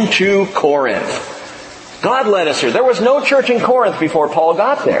down into Corinth. God led us here. There was no church in Corinth before Paul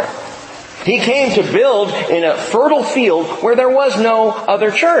got there. He came to build in a fertile field where there was no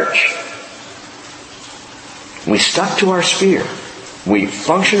other church. We stuck to our sphere. We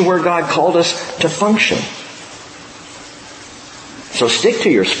functioned where God called us to function. So stick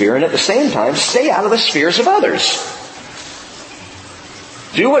to your sphere, and at the same time, stay out of the spheres of others.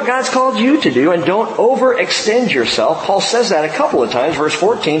 Do what God's called you to do, and don't overextend yourself. Paul says that a couple of times. Verse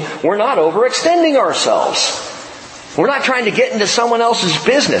 14, we're not overextending ourselves. We're not trying to get into someone else's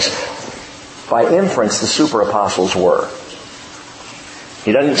business. By inference, the super apostles were.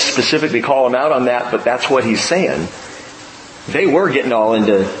 He doesn't specifically call them out on that, but that's what he's saying. They were getting all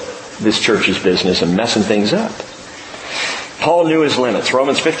into this church's business and messing things up. Paul knew his limits.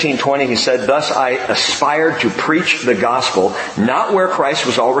 Romans 15:20, he said, "Thus I aspired to preach the gospel, not where Christ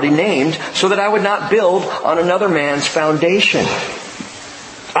was already named, so that I would not build on another man's foundation."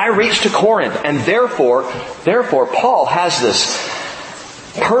 I reached to Corinth, and therefore Paul has this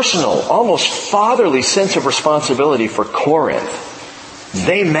personal, almost fatherly sense of responsibility for Corinth.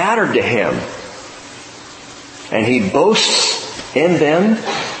 They mattered to him. And he boasts in them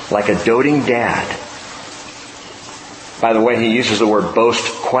like a doting dad. By the way, he uses the word boast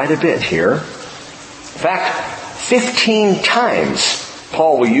quite a bit here. In fact, 15 times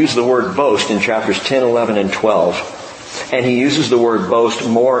Paul will use the word boast in chapters 10, 11, and 12. And he uses the word boast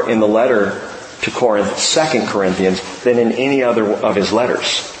more in the letter to Corinth, 2 Corinthians, than in any other of his letters.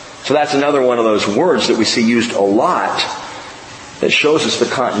 So that's another one of those words that we see used a lot that shows us the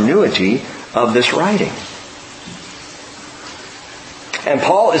continuity of this writing. And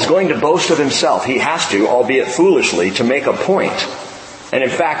Paul is going to boast of himself. He has to, albeit foolishly, to make a point. And in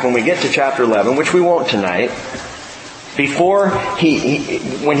fact, when we get to chapter 11, which we won't tonight, before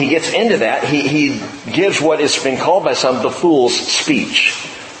when he gets into that, he gives what has been called by some the fool's speech.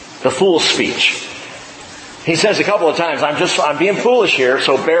 The fool's speech. He says a couple of times, I'm being foolish here,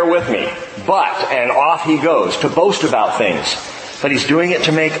 so bear with me. But, and off he goes to boast about things. But he's doing it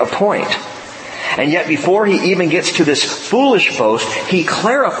to make a point. And yet before he even gets to this foolish boast, he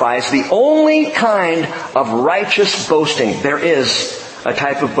clarifies the only kind of righteous boasting. There is a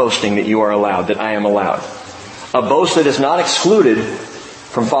type of boasting that you are allowed, that I am allowed. A boast that is not excluded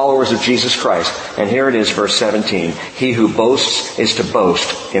from followers of Jesus Christ. And here it is, verse 17. He who boasts is to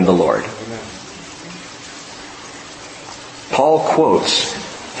boast in the Lord. Paul quotes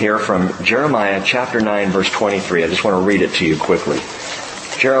here from Jeremiah chapter 9, verse 23. I just want to read it to you quickly.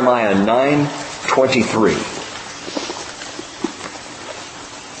 Jeremiah 9:23.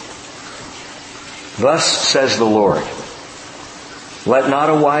 Thus says the Lord, let not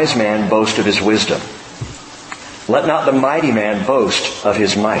a wise man boast of his wisdom. Let not the mighty man boast of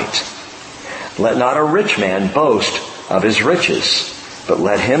his might. Let not a rich man boast of his riches. But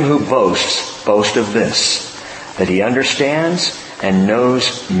let him who boasts boast of this, that he understands and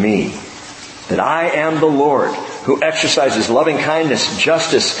knows me, that I am the Lord, who exercises loving kindness,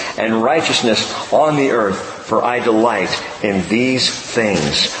 justice, and righteousness on the earth, for I delight in these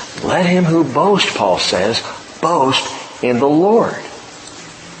things. Let him who boasts, Paul says, boast in the Lord.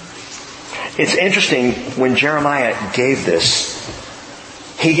 It's interesting, when Jeremiah gave this,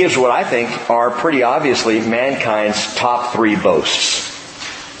 he gives what I think are pretty obviously mankind's top 3 boasts.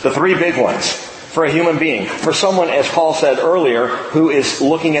 The 3 big ones for a human being. For someone, as Paul said earlier, who is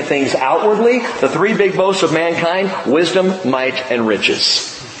looking at things outwardly, the 3 big boasts of mankind: wisdom, might, and riches.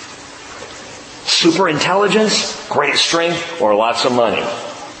 Super intelligence, great strength, or lots of money.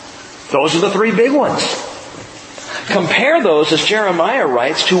 Those are the 3 big ones. Compare those, as Jeremiah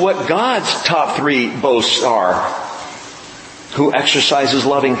writes, to what God's top 3 boasts are. Who exercises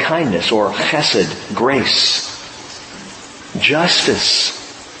loving kindness, or chesed, grace, justice,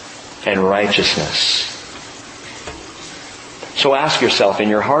 and righteousness. So ask yourself, in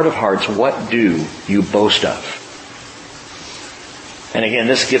your heart of hearts, what do you boast of? And again,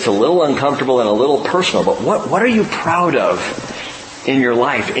 this gets a little uncomfortable and a little personal, but what are you proud of in your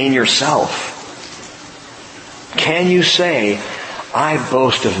life, in yourself? Can you say, I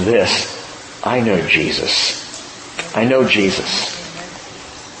boast of this, I know Jesus. I know Jesus.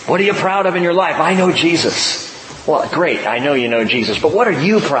 What are you proud of in your life? I know Jesus. Well, great, I know you know Jesus, but what are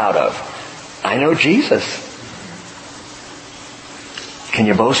you proud of? I know Jesus. Can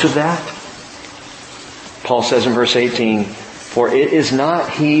you boast of that? Paul says in verse 18, for it is not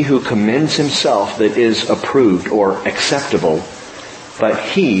he who commends himself that is approved or acceptable, but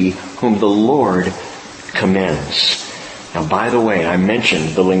he whom the Lord commends. Now, by the way, I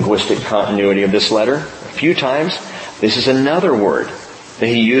mentioned the linguistic continuity of this letter a few times. This is another word that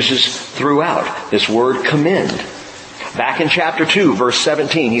he uses throughout, this word commend. Back in chapter 2, verse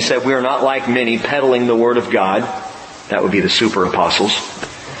 17, he said, we are not like many peddling the word of God. That would be the super apostles.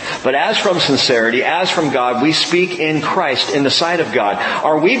 But as from sincerity, as from God, we speak in Christ in the sight of God.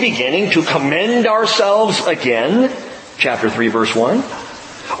 Are we beginning to commend ourselves again? Chapter 3, verse 1.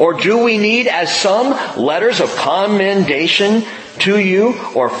 Or do we need, as some, letters of commendation to you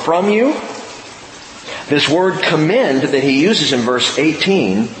or from you? This word commend that he uses in verse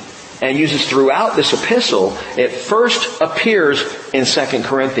 18 and uses throughout this epistle, it first appears in 2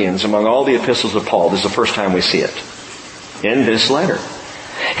 Corinthians among all the epistles of Paul. This is the first time we see it in this letter.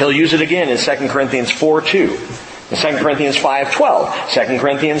 He'll use it again in 2 Corinthians 4:2, in 2 Corinthians 5:12, 2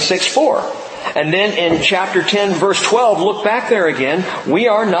 Corinthians 6:4. And then in chapter 10, verse 12, look back there again. We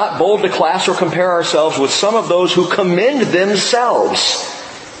are not bold to class or compare ourselves with some of those who commend themselves.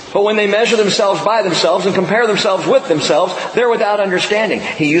 But when they measure themselves by themselves and compare themselves with themselves, they're without understanding.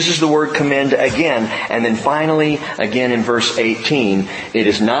 He uses the word commend again. And then finally, again in verse 18, it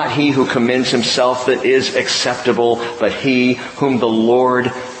is not he who commends himself that is acceptable, but he whom the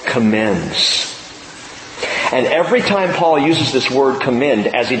Lord commends. And every time Paul uses this word commend,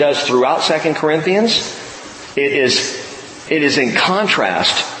 as he does throughout 2 Corinthians, it is in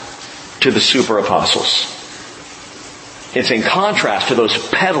contrast to the super apostles. It's in contrast to those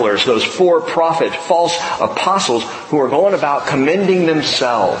peddlers, those for-profit false apostles who are going about commending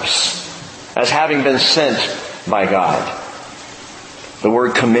themselves as having been sent by God. The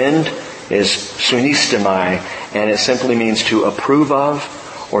word commend is sunistemai, and it simply means to approve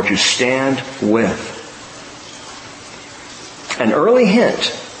of or to stand with. An early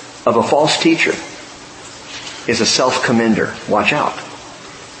hint of a false teacher is a self-commender. Watch out.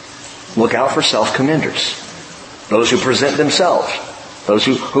 Look out for self-commenders. Those who present themselves. Those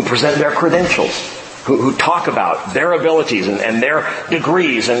who present their credentials. Who talk about their abilities and their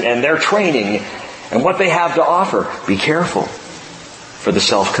degrees and their training and what they have to offer. Be careful for the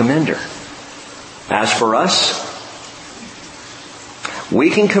self-commender. As for us, we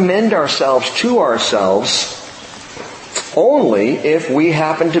can commend ourselves to ourselves only if we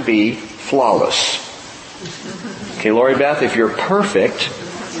happen to be flawless. Okay, Lori Beth, if you're perfect,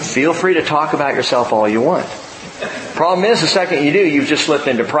 feel free to talk about yourself all you want. Problem is, the second you do, you've just slipped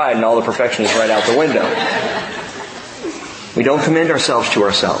into pride and all the perfection is right out the window. We don't commend ourselves to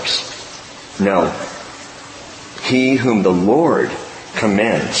ourselves. No. He whom the Lord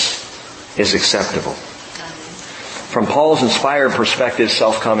commends is acceptable. From Paul's inspired perspective,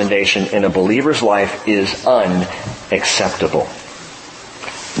 self-commendation in a believer's life is unacceptable.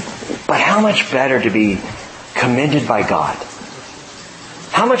 But how much better to be commended by God?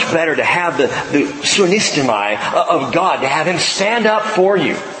 How much better to have the sunistimai of God, to have Him stand up for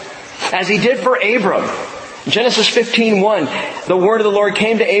you, as He did for Abram. Genesis 15:1, the word of the Lord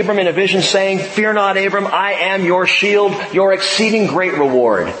came to Abram in a vision saying, "Fear not, Abram, I am your shield, your exceeding great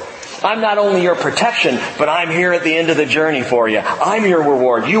reward." I'm not only your protection, but I'm here at the end of the journey for you. I'm your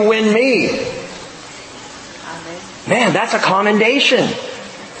reward. You win me. Man, that's a commendation.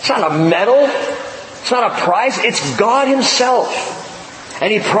 It's not a medal. It's not a prize. It's God Himself.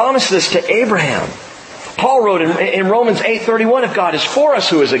 And He promised this to Abraham. Paul wrote in Romans 8:31, if God is for us,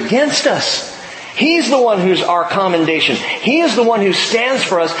 who is against us? He's the one who's our commendation. He is the one who stands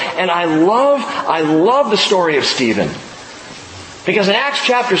for us. And I love the story of Stephen. Because in Acts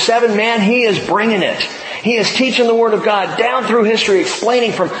chapter 7, man, he is bringing it. He is teaching the Word of God down through history,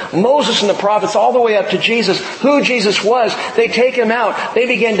 explaining from Moses and the prophets all the way up to Jesus, who Jesus was. They take Him out. They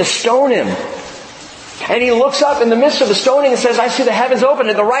begin to stone Him. And he looks up in the midst of the stoning and says, I see the heavens open.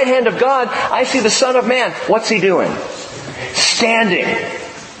 At the right hand of God, I see the Son of Man. What's He doing? Standing.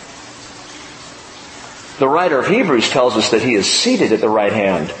 The writer of Hebrews tells us that He is seated at the right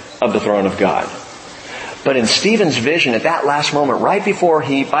hand of the throne of God. But in Stephen's vision, at that last moment, right before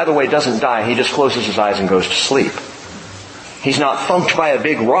he, by the way, doesn't die, he just closes his eyes and goes to sleep. He's not thumped by a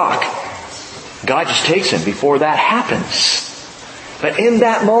big rock. God just takes him before that happens. But in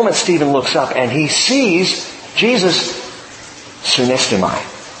that moment, Stephen looks up and he sees Jesus, sunistimai,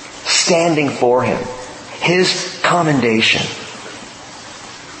 standing for him. His commendation.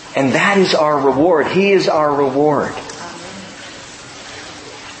 And that is our reward. He is our reward.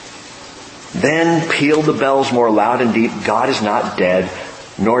 Then pealed the bells more loud and deep. God is not dead,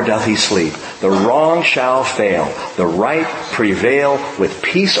 nor doth He sleep. The wrong shall fail. The right prevail with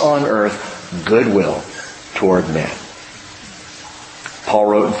peace on earth, goodwill toward men. Paul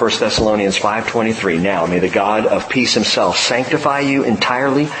wrote in 1 Thessalonians 5:23, Now may the God of peace Himself sanctify you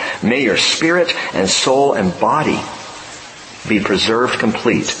entirely. May your spirit and soul and body be preserved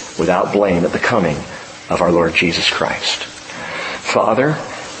complete without blame at the coming of our Lord Jesus Christ. Father,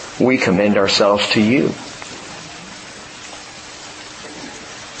 we commend ourselves to You.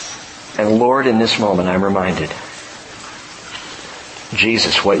 And Lord, in this moment I'm reminded,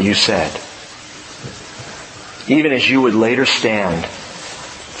 Jesus, what You said. Even as You would later stand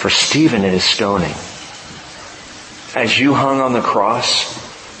for Stephen in his stoning. As You hung on the cross,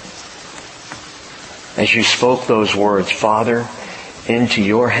 as You spoke those words, Father, into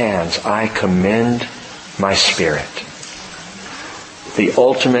Your hands I commend my spirit. The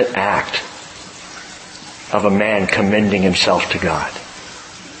ultimate act of a man commending himself to God.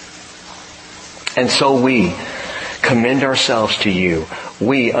 And so we commend ourselves to You.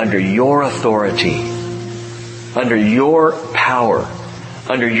 We, under Your authority, under Your power,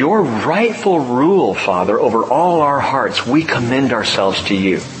 under Your rightful rule, Father, over all our hearts, we commend ourselves to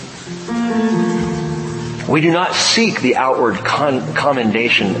You. We do not seek the outward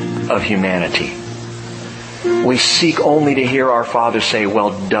commendation of humanity. We seek only to hear our Father say,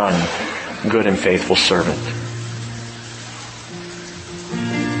 Well done, good and faithful servant.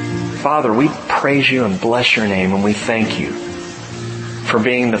 Father, we praise You and bless Your name, and we thank You for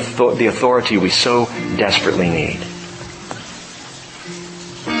being the authority we so desperately need.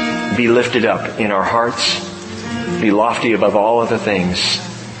 Be lifted up in our hearts. Be lofty above all other things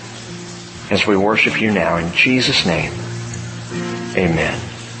as we worship You now. In Jesus' name, amen.